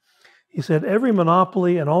people. He said every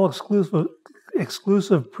monopoly and all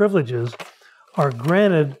exclusive privileges are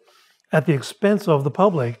granted at the expense of the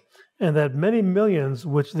public, and that many millions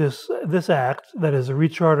which this act, that is a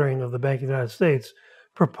rechartering of the Bank of the United States,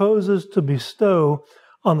 proposes to bestow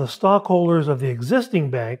on the stockholders of the existing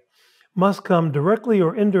bank must come directly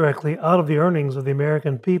or indirectly out of the earnings of the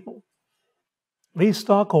American people. These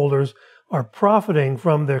stockholders are profiting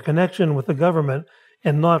from their connection with the government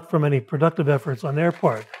and not from any productive efforts on their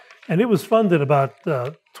part. And it was funded about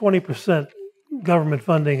 20% government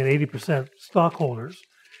funding and 80% stockholders.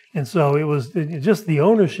 And so it was just the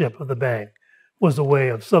ownership of the bank was a way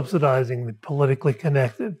of subsidizing the politically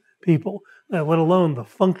connected people, let alone the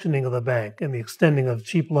functioning of the bank and the extending of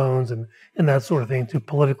cheap loans and that sort of thing to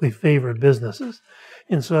politically favored businesses.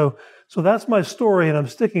 And so that's my story, and I'm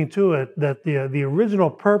sticking to it, that the original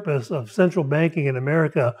purpose of central banking in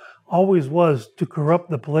America always was to corrupt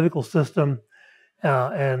the political system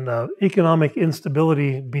and economic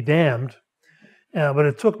instability be damned. But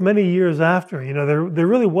it took many years after. There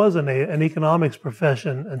really wasn't an economics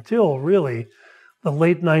profession until really the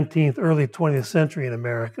late 19th, early 20th century in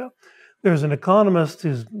America. There's an economist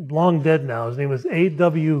who's long dead now. His name was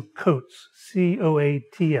A.W. Coates,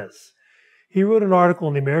 C-O-A-T-S. He wrote an article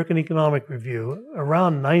in the American Economic Review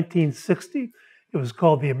around 1960. It was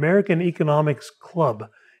called the American Economics Club.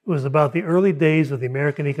 It was about the early days of the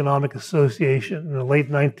American Economic Association in the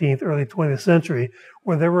late 19th, early 20th century,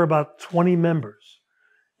 where there were about 20 members.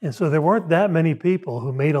 And so there weren't that many people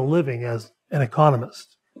who made a living as an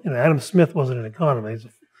economist. Adam Smith wasn't an economist;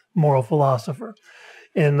 he's a moral philosopher.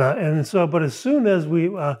 And so, but as soon as we,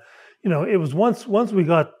 it was once we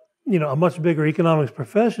got, a much bigger economics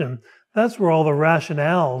profession, that's where all the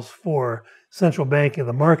rationales for central banking,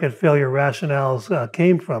 the market failure rationales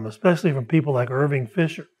came from, especially from people like Irving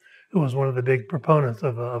Fisher, who was one of the big proponents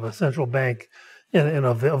of a central bank and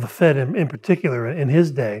of the Fed in particular in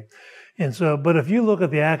his day. And so, but if you look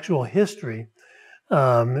at the actual history,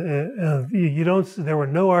 there were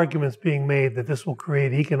no arguments being made that this will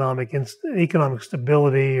create economic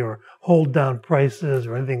stability or hold down prices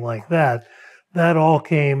or anything like that. That all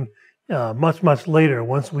came much, much later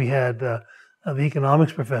once we had the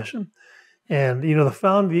economics profession. And,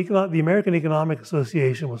 the American Economic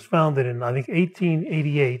Association was founded in, I think,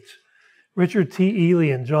 1888. Richard T. Ely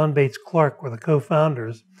and John Bates Clark were the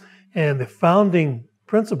co-founders. And the founding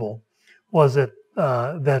principle was that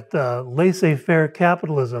laissez-faire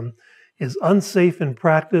capitalism is unsafe in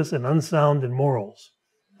practice and unsound in morals.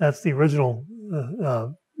 That's the original,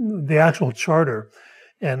 the actual charter.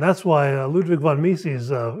 And that's why Ludwig von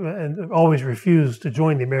Mises always refused to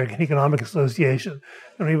join the American Economic Association.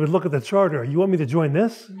 And he would look at the charter. You want me to join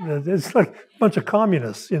this? It's like a bunch of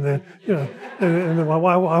communists. And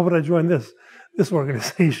why would I join this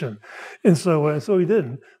organization? And so he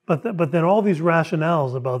didn't. but then all these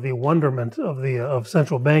rationales about the wonderment of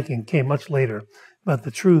central banking came much later. But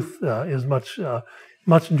the truth is much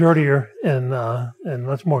dirtier and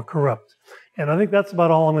much more corrupt. And I think that's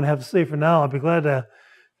about all I'm going to have to say for now. I'd be glad to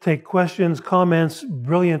take questions, comments,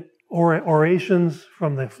 brilliant orations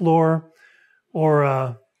from the floor,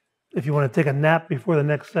 or if you want to take a nap before the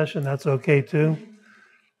next session, that's okay too.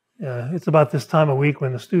 It's about this time of week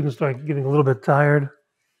when the students start getting a little bit tired.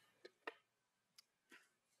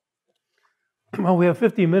 Well, we have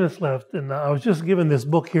 15 minutes left, and I was just given this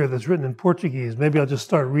book here that's written in Portuguese. Maybe I'll just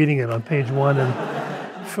start reading it on page 1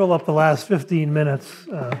 and fill up the last 15 minutes.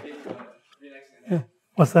 Yeah.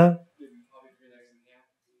 What's that?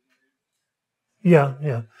 Yeah,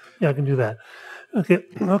 I can do that. Okay.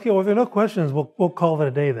 Well, if there are no questions, we'll call it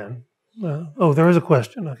a day then. There is a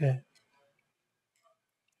question. Okay.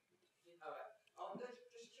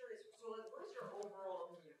 Just curious. So, what is your overall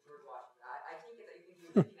opinion of George Washington? I take it that you think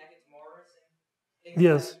he was connected to Morris and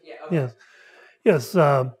Yes. Yeah. Okay. Yes.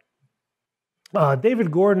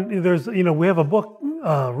 David Gordon. We have a book,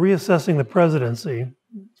 Reassessing the Presidency,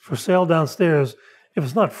 for sale downstairs. If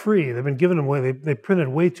it's not free, they've been giving them away. They printed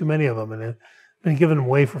way too many of them, and they've been giving them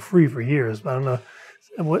away for free for years. But I don't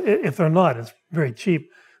know if they're not. It's very cheap.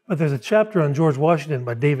 But there's a chapter on George Washington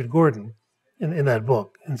by David Gordon in that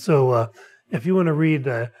book. And so if you want to read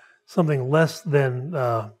something less than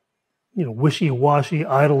wishy-washy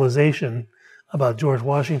idolization about George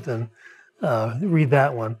Washington, read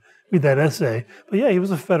that one. Read that essay. But yeah, he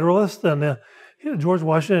was a Federalist, and George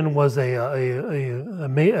Washington was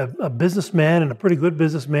a businessman, and a pretty good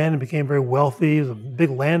businessman, and became very wealthy. He was a big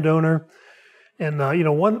landowner. And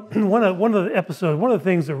one of the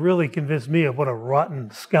things that really convinced me of what a rotten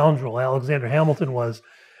scoundrel Alexander Hamilton was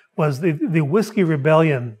the Whiskey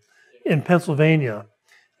Rebellion in Pennsylvania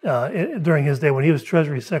during his day when he was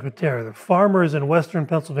Treasury Secretary. The farmers in Western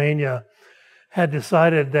Pennsylvania had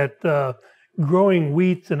decided that growing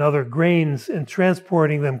wheat and other grains and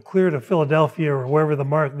transporting them clear to Philadelphia or wherever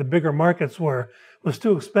the bigger markets were was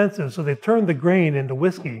too expensive, so they turned the grain into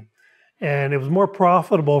whiskey. And it was more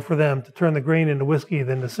profitable for them to turn the grain into whiskey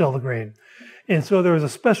than to sell the grain. And so there was a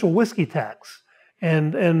special whiskey tax.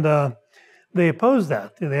 And they opposed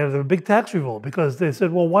that. They had a big tax revolt because they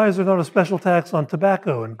said, well, why is there not a special tax on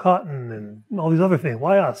tobacco and cotton and all these other things?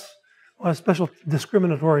 Why us? Why a special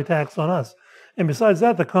discriminatory tax on us? And besides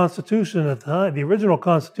that, the Constitution at the time, the original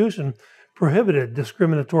Constitution, prohibited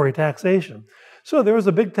discriminatory taxation. So there was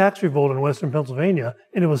a big tax revolt in Western Pennsylvania,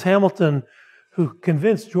 and it was Hamilton who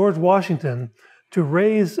convinced George Washington to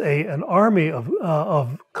raise an army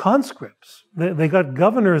of conscripts. They got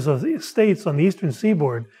governors of the states on the eastern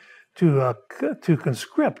seaboard to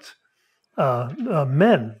conscript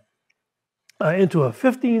men into a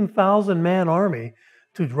 15,000-man army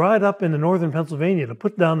to ride up into northern Pennsylvania to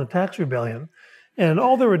put down the tax rebellion. And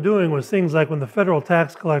all they were doing was things like when the federal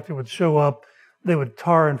tax collector would show up, they would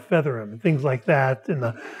tar and feather him and things like that, and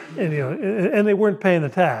they weren't paying the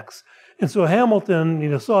tax. And so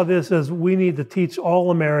Hamilton, saw this as we need to teach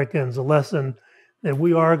all Americans a lesson that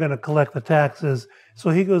we are going to collect the taxes.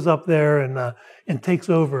 So he goes up there and takes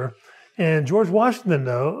over. And George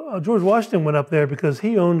Washington went up there because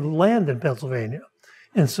he owned land in Pennsylvania.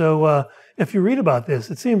 And so if you read about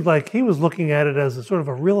this, it seems like he was looking at it as a sort of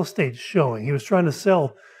a real estate showing. He was trying to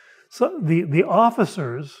sell. So the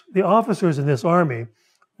officers in this army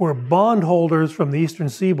were bondholders from the eastern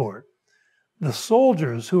seaboard. The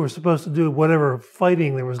soldiers who were supposed to do whatever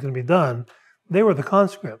fighting there was going to be done, they were the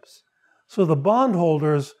conscripts. So the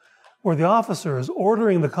bondholders were the officers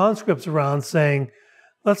ordering the conscripts around saying,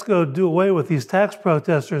 let's go do away with these tax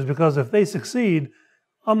protesters because if they succeed,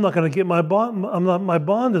 I'm not going to get my bond. My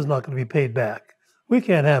bond is not going to be paid back. We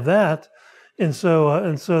can't have that. And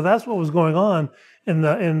so that's what was going on. And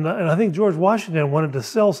I think George Washington wanted to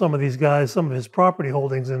sell some of these guys some of his property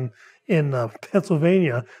holdings in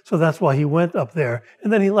Pennsylvania, so that's why he went up there.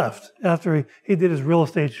 And then he left after he did his real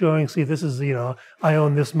estate showing. See, this is I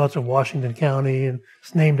own this much of Washington County, and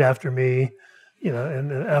it's named after me.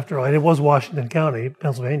 And after all, it was Washington County,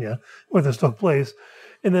 Pennsylvania, where this took place.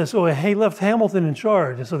 And then so he left Hamilton in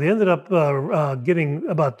charge, and so they ended up getting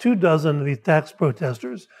about 24 of these tax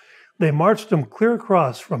protesters. They marched them clear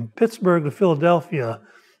across from Pittsburgh to Philadelphia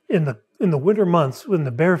in the winter months with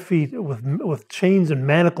the bare feet with chains and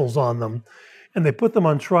manacles on them, and they put them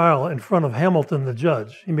on trial in front of Hamilton, the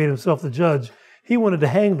judge. He made himself the judge. He wanted to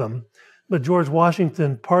hang them, but George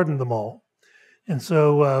Washington pardoned them all. And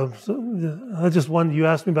so that's just one. You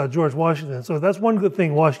asked me about George Washington. So that's one good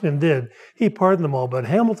thing Washington did. He pardoned them all, but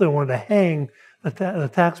Hamilton wanted to hang the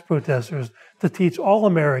tax protesters to teach all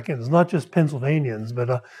Americans, not just Pennsylvanians,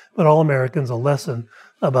 but all Americans, a lesson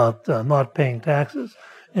about not paying taxes.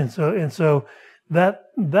 And so that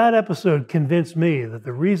episode convinced me that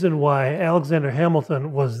the reason why Alexander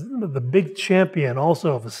Hamilton was the big champion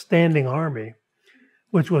also of a standing army,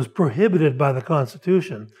 which was prohibited by the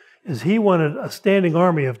Constitution, is he wanted a standing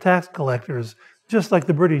army of tax collectors just like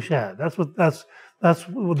the British had. That's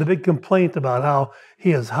the big complaint about how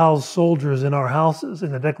he has housed soldiers in our houses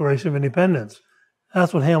in the Declaration of Independence.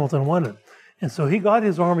 That's what Hamilton wanted. And so he got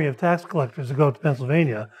his army of tax collectors to go to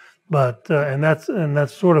Pennsylvania, but and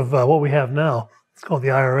that's sort of what we have now. It's called the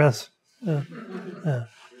IRS. Yeah. Would you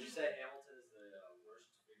say Hamilton is the worst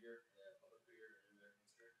figure, public figure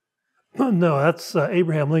in American history? No, that's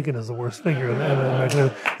Abraham Lincoln is the worst figure in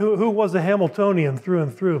American, who was a Hamiltonian through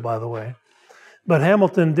and through, by the way. But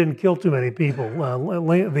Hamilton didn't kill too many people.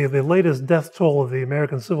 The latest death toll of the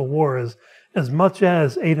American Civil War is as much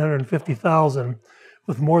as 850,000,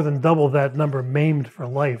 with more than double that number maimed for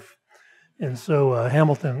life. And so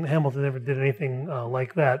Hamilton never did anything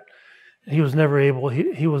like that. He was never able. He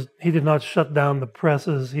did not shut down the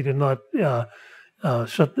presses. He did not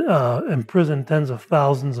imprison tens of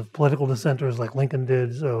thousands of political dissenters like Lincoln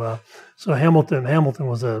did. So Hamilton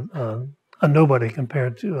was a nobody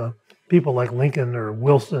compared to people like Lincoln or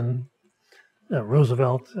Wilson,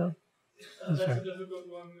 Roosevelt. That's a difficult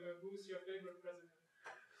one. Who's your favorite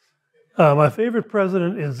president? My favorite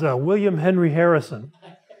president is William Henry Harrison.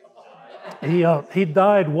 He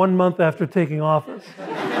died 1 month after taking office.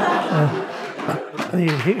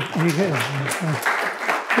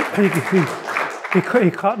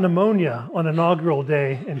 He caught pneumonia on inaugural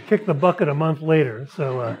day and kicked the bucket a month later.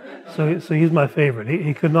 So he's my favorite.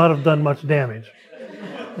 He could not have done much damage.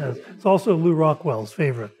 Yes. It's also Lew Rockwell's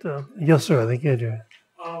favorite. Yes, sir. I think you do.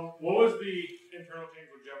 What was the internal change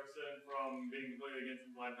with Jefferson from being completely against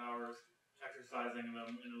the Black Powers, exercising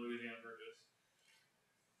them in the Louisiana Purchase?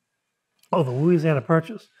 Oh, the Louisiana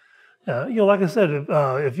Purchase. Like I said,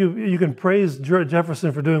 if you can praise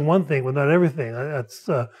Jefferson for doing one thing, but not everything. That's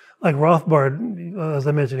like Rothbard, as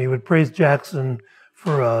I mentioned, he would praise Jackson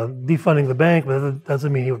for defunding the bank, but that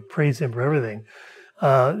doesn't mean he would praise him for everything.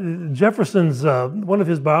 Jefferson's one of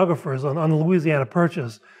his biographers on the Louisiana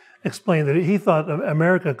Purchase explained that he thought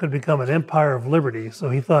America could become an empire of liberty. So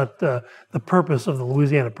he thought the purpose of the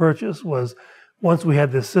Louisiana Purchase was, once we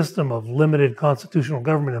had this system of limited constitutional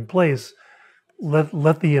government in place, let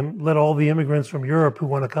all the immigrants from Europe who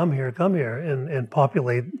want to come here and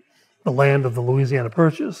populate the land of the Louisiana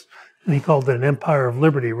Purchase. And he called it an empire of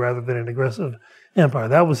liberty rather than an aggressive empire.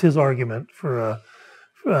 That was his argument for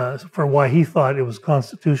why he thought it was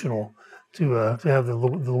constitutional to have the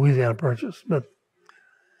Louisiana Purchase. But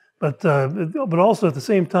also at the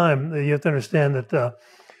same time, you have to understand that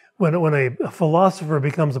when a philosopher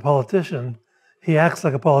becomes a politician, he acts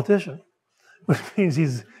like a politician, which means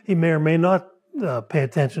he may or may not pay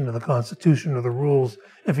attention to the Constitution or the rules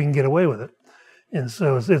if he can get away with it. And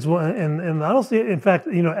so it's and I don't see it. In fact,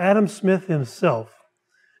 Adam Smith himself,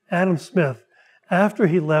 after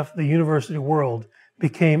he left the university world,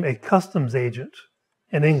 became a customs agent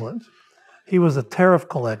in England. He was a tariff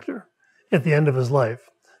collector at the end of his life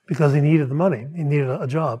because he needed the money. He needed a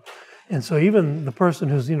job. And so even the person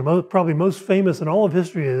who's probably most famous in all of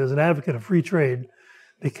history as an advocate of free trade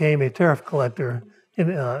became a tariff collector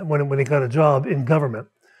when he got a job in government.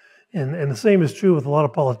 And the same is true with a lot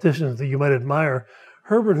of politicians that you might admire.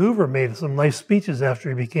 Herbert Hoover made some nice speeches after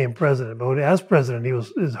he became president, but as president, he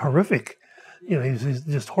was horrific. He's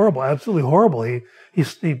just horrible, absolutely horrible. He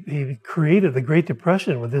created the Great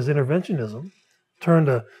Depression with his interventionism, turned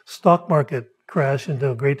a stock market crash into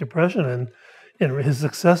a Great Depression, and his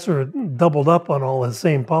successor doubled up on all his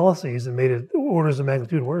same policies and made it orders of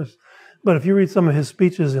magnitude worse. But if you read some of his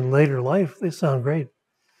speeches in later life, they sound great.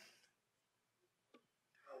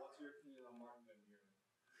 What's your opinion on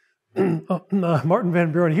Martin Van Buren? Martin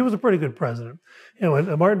Van Buren, he was a pretty good president.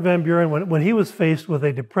 Martin Van Buren, when he was faced with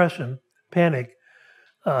a depression, panic,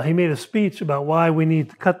 he made a speech about why we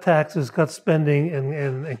need to cut taxes, cut spending,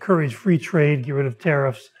 and encourage free trade, get rid of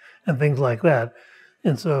tariffs, and things like that.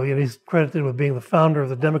 And so he's credited with being the founder of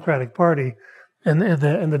the Democratic Party. And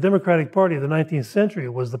the Democratic Party of the 19th century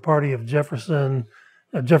was the party of Jeffersonian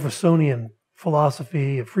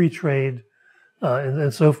philosophy of free trade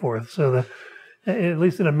and so forth. So at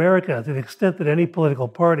least in America, to the extent that any political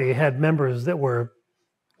party had members that were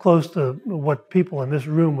close to what people in this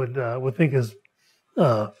room would think is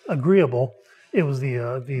agreeable, it was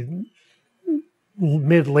the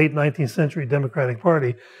mid-late 19th century Democratic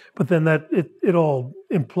Party. But then it all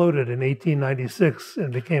imploded in 1896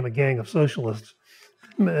 and became a gang of socialists.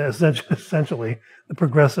 essentially, the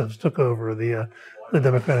progressives took over the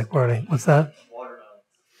Democratic Party. What's that?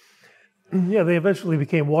 Watermelons. Yeah, they eventually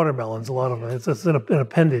became watermelons. A lot of them. It's an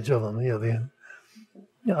appendage of them.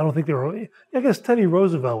 Yeah, I don't think they were. I guess Teddy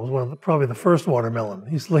Roosevelt was probably the first watermelon.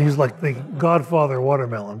 He's like the godfather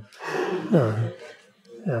watermelon.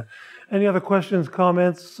 Yeah. Any other questions,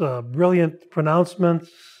 comments, brilliant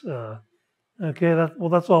pronouncements? Okay,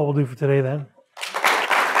 that's all we'll do for today then.